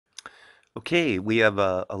Okay, we have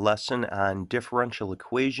a lesson on differential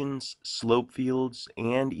equations, slope fields,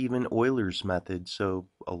 and even Euler's method. So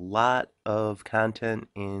a lot of content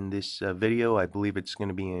in this video. I believe it's going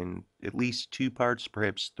to be in at least two parts,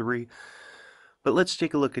 perhaps three. But let's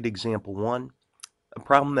take a look at example one. A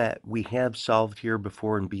problem that we have solved here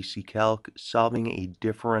before in BC Calc, solving a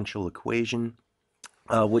differential equation.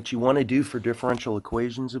 What you want to do for differential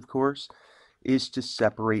equations, of course, is to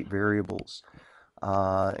separate variables.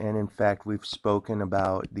 And in fact, we've spoken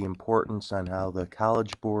about the importance on how the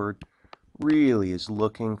College Board really is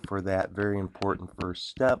looking for that very important first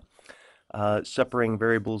step. Separating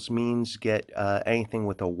variables means get anything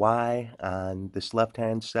with a y on this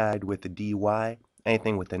left-hand side with a dy,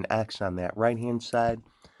 anything with an x on that right-hand side.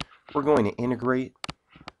 We're going to integrate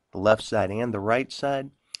the left side and the right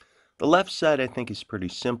side. The left side, I think, is pretty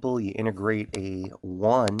simple. You integrate a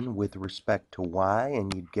 1 with respect to y,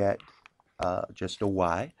 and you get just a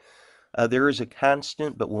y. There is a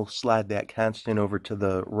constant, but we'll slide that constant over to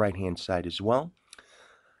the right-hand side as well.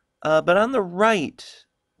 But on the right,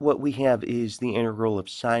 what we have is the integral of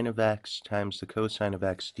sine of x times the cosine of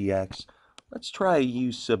x dx. Let's try a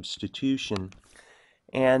u substitution.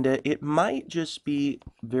 And it might just be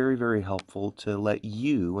very, very helpful to let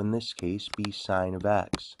u, in this case, be sine of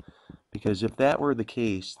x. Because if that were the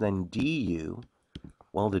case, then du,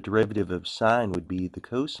 well, the derivative of sine would be the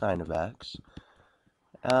cosine of x.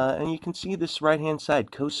 And you can see this right-hand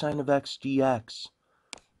side, cosine of x dx.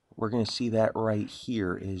 We're going to see that right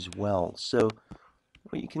here as well. So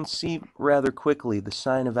what you can see rather quickly, the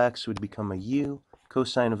sine of x would become a u.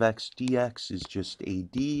 Cosine of x dx is just a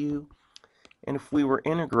du. And if we were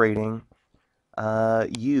integrating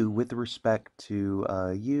u with respect to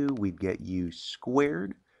u, we'd get u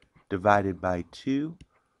squared divided by 2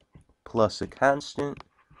 plus a constant.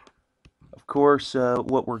 Of course,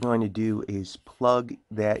 what we're going to do is plug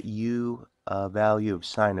that u value of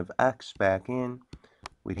sine of x back in.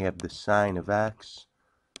 We'd have the sine of x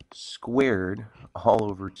squared all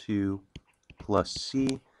over 2 plus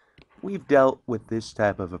c. We've dealt with this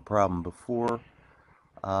type of a problem before.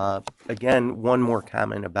 Again, one more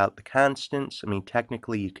comment about the constants. I mean,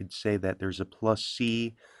 technically you could say that there's a plus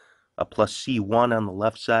c1 on the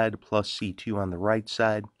left side, a plus c2 on the right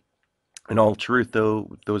side. In all truth,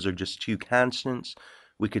 though, those are just two constants.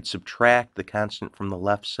 We could subtract the constant from the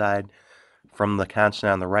left side from the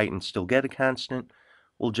constant on the right and still get a constant.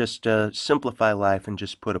 We'll just simplify life and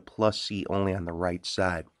just put a plus c only on the right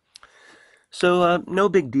side. So no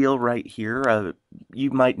big deal right here.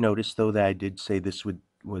 You might notice, though, that I did say this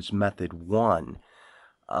was method 1.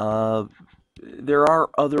 There are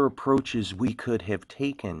other approaches we could have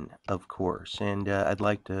taken, of course, and I'd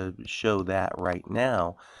like to show that right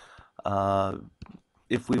now.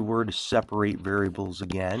 If we were to separate variables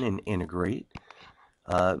again and integrate,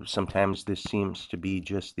 sometimes this seems to be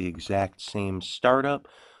just the exact same startup,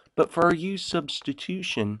 but for our u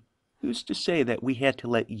substitution, who's to say that we had to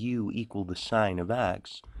let u equal the sine of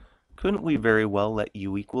x? Couldn't we very well let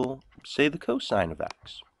u equal, say, the cosine of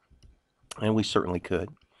x? And we certainly could.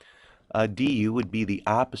 Du would be the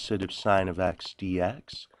opposite of sine of x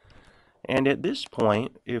dx. And at this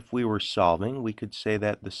point, if we were solving, we could say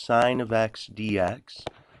that the sine of x dx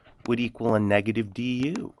would equal a negative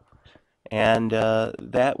du. And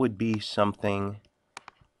that would be something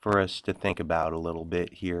for us to think about a little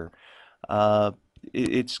bit here.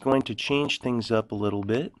 It's going to change things up a little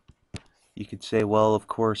bit. You could say, well, of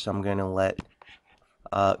course, I'm going to let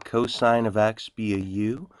cosine of x be a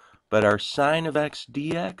u, but our sine of x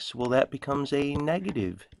dx, well, that becomes a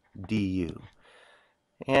negative du.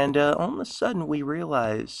 And all of a sudden, we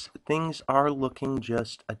realize things are looking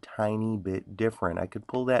just a tiny bit different. I could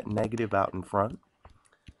pull that negative out in front.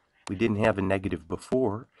 We didn't have a negative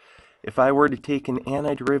before. If I were to take an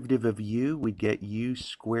antiderivative of u, we'd get u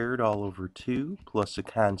squared all over 2 plus a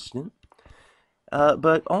constant.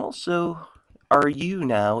 But also, our u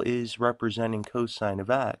now is representing cosine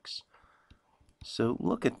of x. So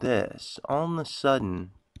look at this. All of a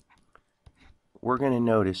sudden, we're going to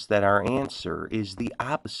notice that our answer is the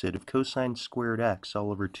opposite of cosine squared x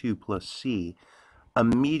all over 2 plus c.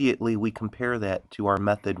 Immediately we compare that to our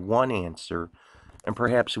method 1 answer, and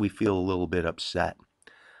perhaps we feel a little bit upset.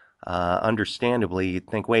 Understandably, you'd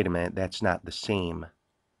think, wait a minute, that's not the same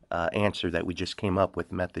answer that we just came up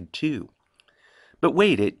with method 2. But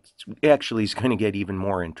wait, it actually is going to get even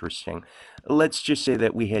more interesting. Let's just say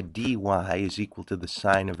that we had dy is equal to the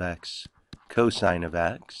sine of x cosine of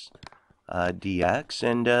x. Dx,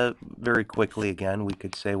 and very quickly again we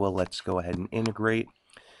could say, well, let's go ahead and integrate.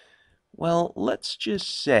 Well, let's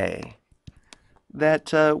just say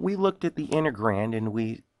that we looked at the integrand and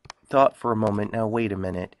we thought for a moment, now wait a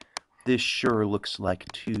minute, This sure looks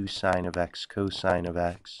like 2 sine of x cosine of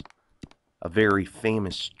x. A very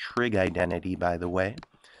famous trig identity, by the way.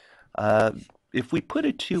 If we put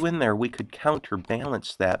a 2 in there, we could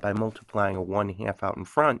counterbalance that by multiplying a 1/2 out in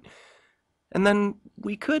front, and then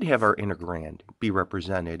we could have our integrand be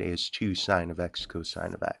represented as 2 sine of x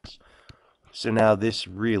cosine of x. So now this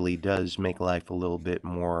really does make life a little bit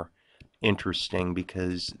more interesting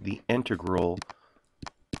because the integral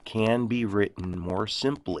can be written more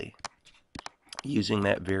simply using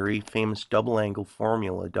that very famous double angle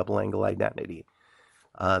formula, double angle identity,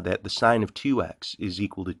 that the sine of 2x is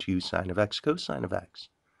equal to 2 sine of x cosine of x.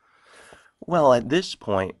 Well, at this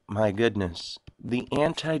point, my goodness, the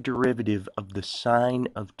antiderivative of the sine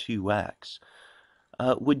of 2x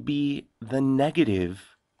would be the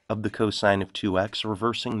negative of the cosine of 2x.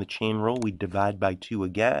 Reversing the chain rule, we divide by 2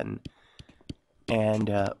 again. And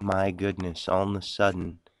my goodness, all of a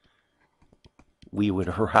sudden, we would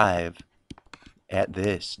arrive at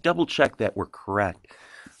this. Double check that we're correct.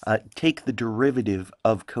 Take the derivative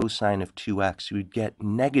of cosine of 2x. We'd get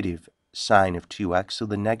negative sine of 2x, so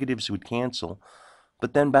the negatives would cancel.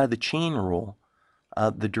 But then by the chain rule,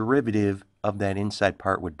 the derivative of that inside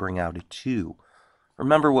part would bring out a 2.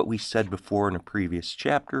 Remember what we said before in a previous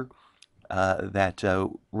chapter, that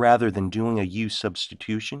rather than doing a u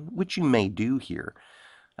substitution, which you may do here,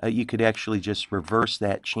 you could actually just reverse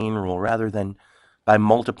that chain rule. Rather than by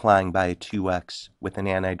multiplying by a 2x with an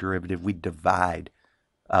antiderivative, we divide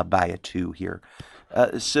by a 2 here.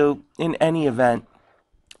 So in any event,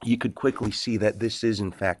 you could quickly see that this is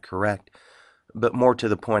in fact correct. But more to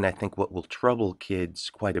the point, I think what will trouble kids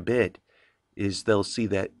quite a bit is they'll see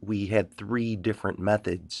that we had 3 different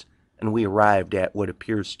methods and we arrived at what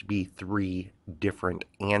appears to be 3 different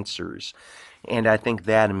answers. And I think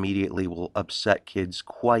that immediately will upset kids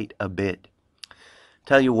quite a bit.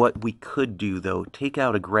 Tell you what we could do though, take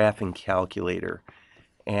out a graphing calculator.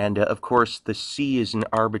 And of course the c is an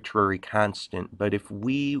arbitrary constant, but if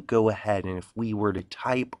we go ahead and if we were to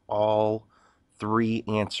type all 3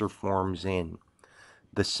 answer forms in,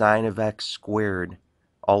 the sine of x squared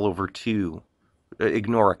all over 2,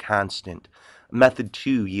 ignore a constant. Method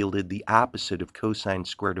 2 yielded the opposite of cosine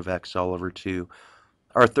squared of x all over 2.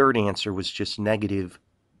 Our third answer was just negative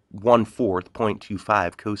 1/4,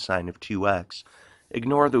 0.25 cosine of 2x.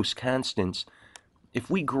 Ignore those constants. If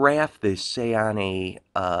we graph this, say on a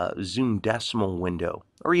zoom decimal window,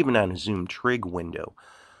 or even on a zoom trig window,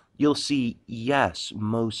 you'll see, yes,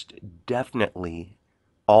 most definitely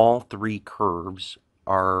all 3 curves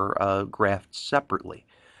are graphed separately.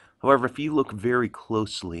 However, if you look very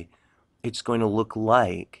closely, it's going to look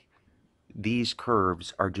like these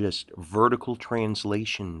curves are just vertical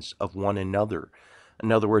translations of one another.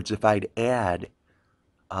 In other words, if I'd add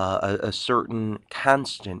a certain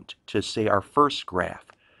constant to, say, our first graph,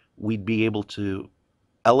 we'd be able to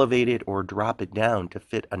elevate it or drop it down to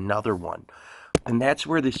fit another one. And that's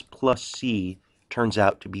where this plus c turns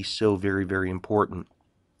out to be so very, very important.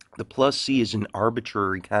 The plus c is an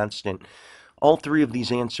arbitrary constant. All 3 of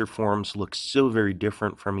these answer forms look so very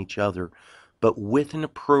different from each other, but with an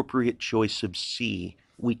appropriate choice of c,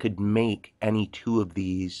 we could make any 2 of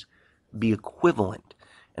these be equivalent.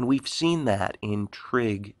 And we've seen that in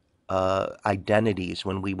trig identities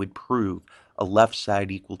when we would prove a left side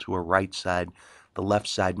equal to a right side. The left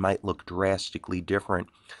side might look drastically different.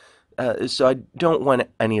 So I don't want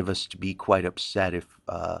any of us to be quite upset if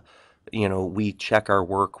we check our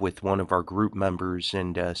work with one of our group members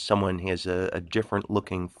and someone has a different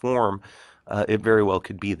looking form. It very well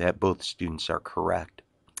could be that both students are correct.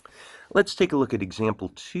 Let's take a look at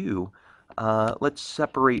example 2. Let's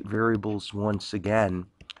separate variables once again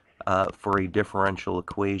for a differential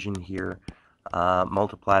equation here.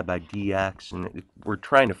 Multiply by dx, and we're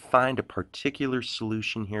trying to find a particular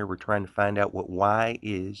solution here. We're trying to find out what y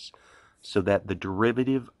is so that the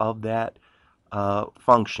derivative of that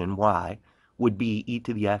function, y, would be e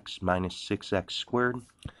to the x minus 6x squared.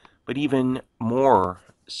 But even more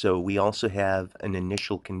so, we also have an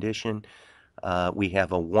initial condition. We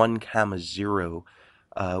have a 1, 0.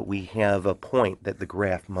 We have a point that the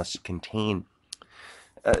graph must contain.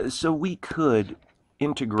 So we could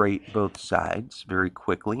integrate both sides very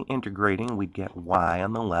quickly. Integrating, we'd get y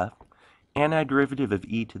on the left. Antiderivative of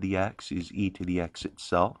e to the x is e to the x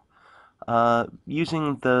itself.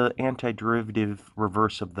 Using the antiderivative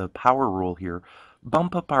reverse of the power rule here,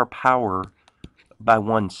 bump up our power by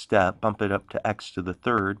 1 step, bump it up to x to the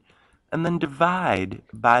 3rd, and then divide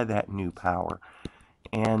by that new power.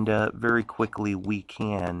 And very quickly we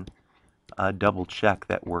can double check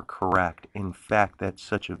that we're correct. In fact, that's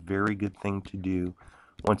such a very good thing to do.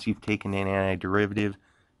 Once you've taken an antiderivative,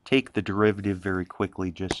 take the derivative very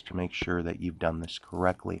quickly just to make sure that you've done this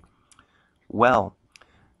correctly. Well,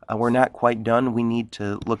 we're not quite done. We need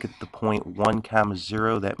to look at the point 1 comma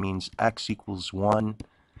 0. That means x equals 1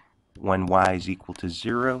 when y is equal to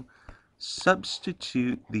 0.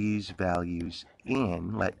 Substitute these values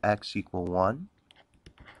in. Let x equal 1.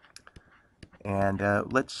 And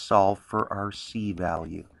let's solve for our c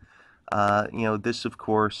value. This, of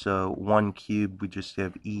course, 1 cubed, we just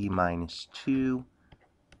have e minus 2.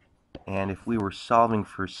 And if we were solving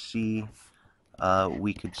for c,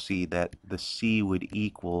 we could see that the c would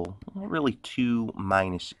equal, well, really 2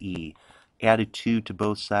 minus e. Add a 2 to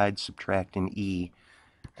both sides, subtract an e,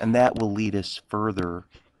 and that will lead us further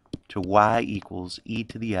to y equals e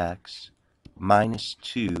to the x minus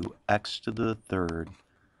 2 x to the third,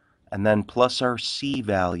 and then plus our c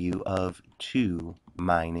value of 2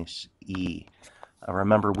 minus e.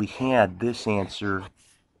 Remember, we had this answer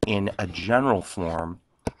in a general form.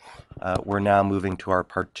 We're now moving to our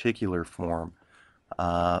particular form.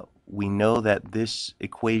 We know that this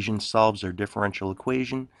equation solves our differential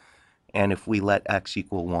equation, and if we let x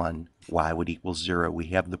equal 1, y would equal 0. We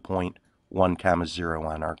have the point 1 comma 0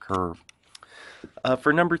 on our curve.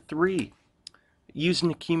 For number 3, use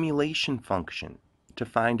an accumulation function to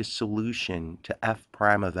find a solution to f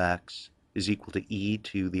prime of x is equal to e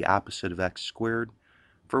to the opposite of x squared,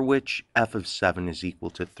 for which f of 7 is equal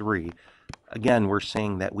to 3. Again, we're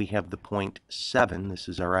saying that we have the point 7, this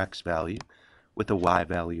is our x value, with a y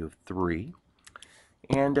value of 3.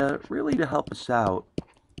 And really to help us out,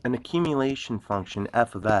 an accumulation function,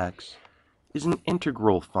 f of x, is an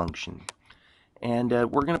integral function. And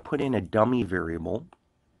we're going to put in a dummy variable.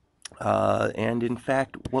 And in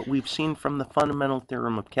fact, what we've seen from the fundamental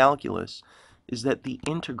theorem of calculus is that the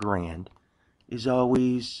integrand is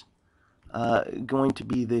always going to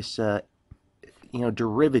be this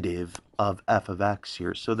derivative of f of x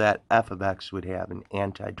here, so that f of x would have an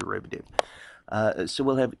antiderivative. So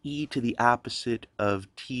we'll have e to the opposite of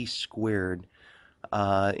t squared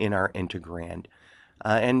in our integrand.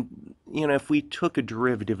 And if we took a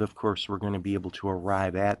derivative, of course, we're going to be able to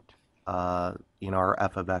arrive at our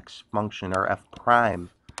f of x function, our f prime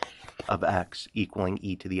of x equaling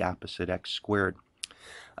e to the opposite x squared.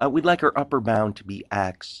 We'd like our upper bound to be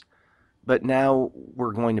x, but now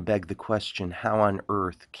we're going to beg the question, how on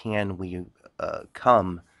earth can we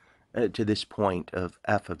come to this point of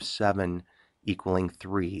f of 7 equaling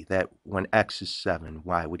 3, that when x is 7,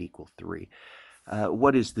 y would equal 3?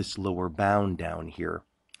 What is this lower bound down here?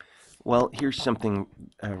 Well, here's something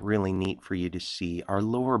really neat for you to see. Our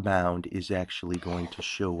lower bound is actually going to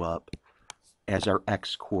show up as our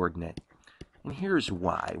x-coordinate. And here's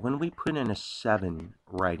why. When we put in a 7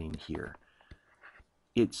 right in here,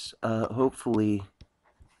 it's hopefully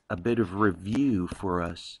a bit of review for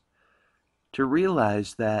us to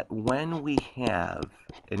realize that when we have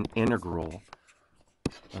an integral,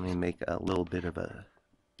 let me make a little bit of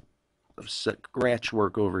scratch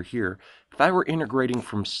work over here. If I were integrating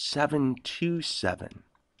from 7 to 7,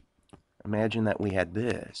 imagine that we had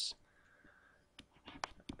this.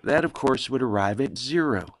 That, of course, would arrive at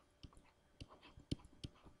 0.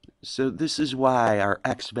 So this is why our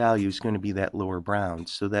x value is going to be that lower bound,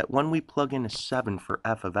 so that when we plug in a 7 for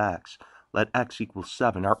f of x, let x equal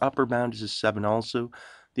 7. Our upper bound is a 7 also.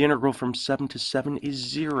 The integral from 7 to 7 is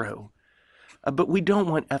 0. But we don't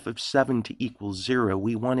want f of 7 to equal 0.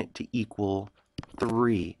 We want it to equal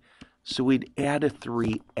 3. So we'd add a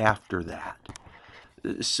 3 after that.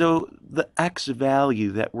 So the x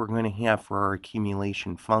value that we're going to have for our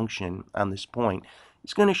accumulation function on this point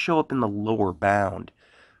is going to show up in the lower bound.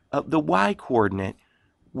 The y-coordinate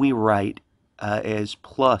we write as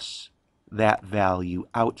plus that value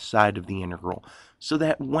outside of the integral, so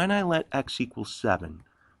that when I let x equal 7,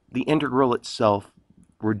 the integral itself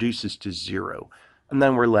reduces to 0, and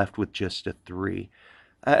then we're left with just a 3.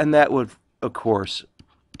 And that would, of course,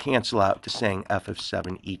 cancel out to saying f of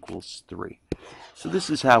 7 equals 3. So this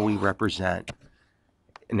is how we represent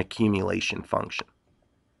an accumulation function.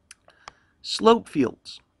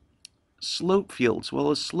 Slopefields. Slopefields.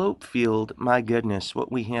 Well, a slope field, my goodness,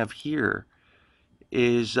 what we have here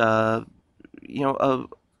is a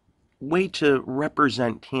way to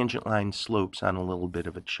represent tangent line slopes on a little bit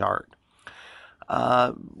of a chart.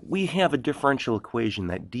 We have a differential equation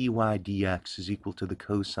that dy dx is equal to the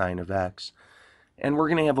cosine of x, and we're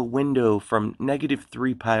going to have a window from negative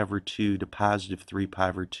 3 pi over 2 to positive 3 pi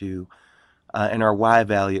over 2, and our y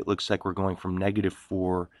value, it looks like we're going from negative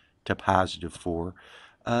 4 to positive 4.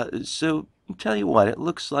 So I'll tell you what, it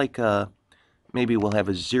looks like maybe we'll have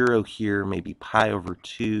a 0 here, maybe pi over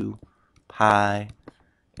 2, pi,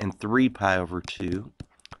 and 3 pi over 2.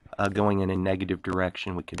 going in a negative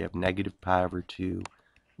direction. We could have negative pi over 2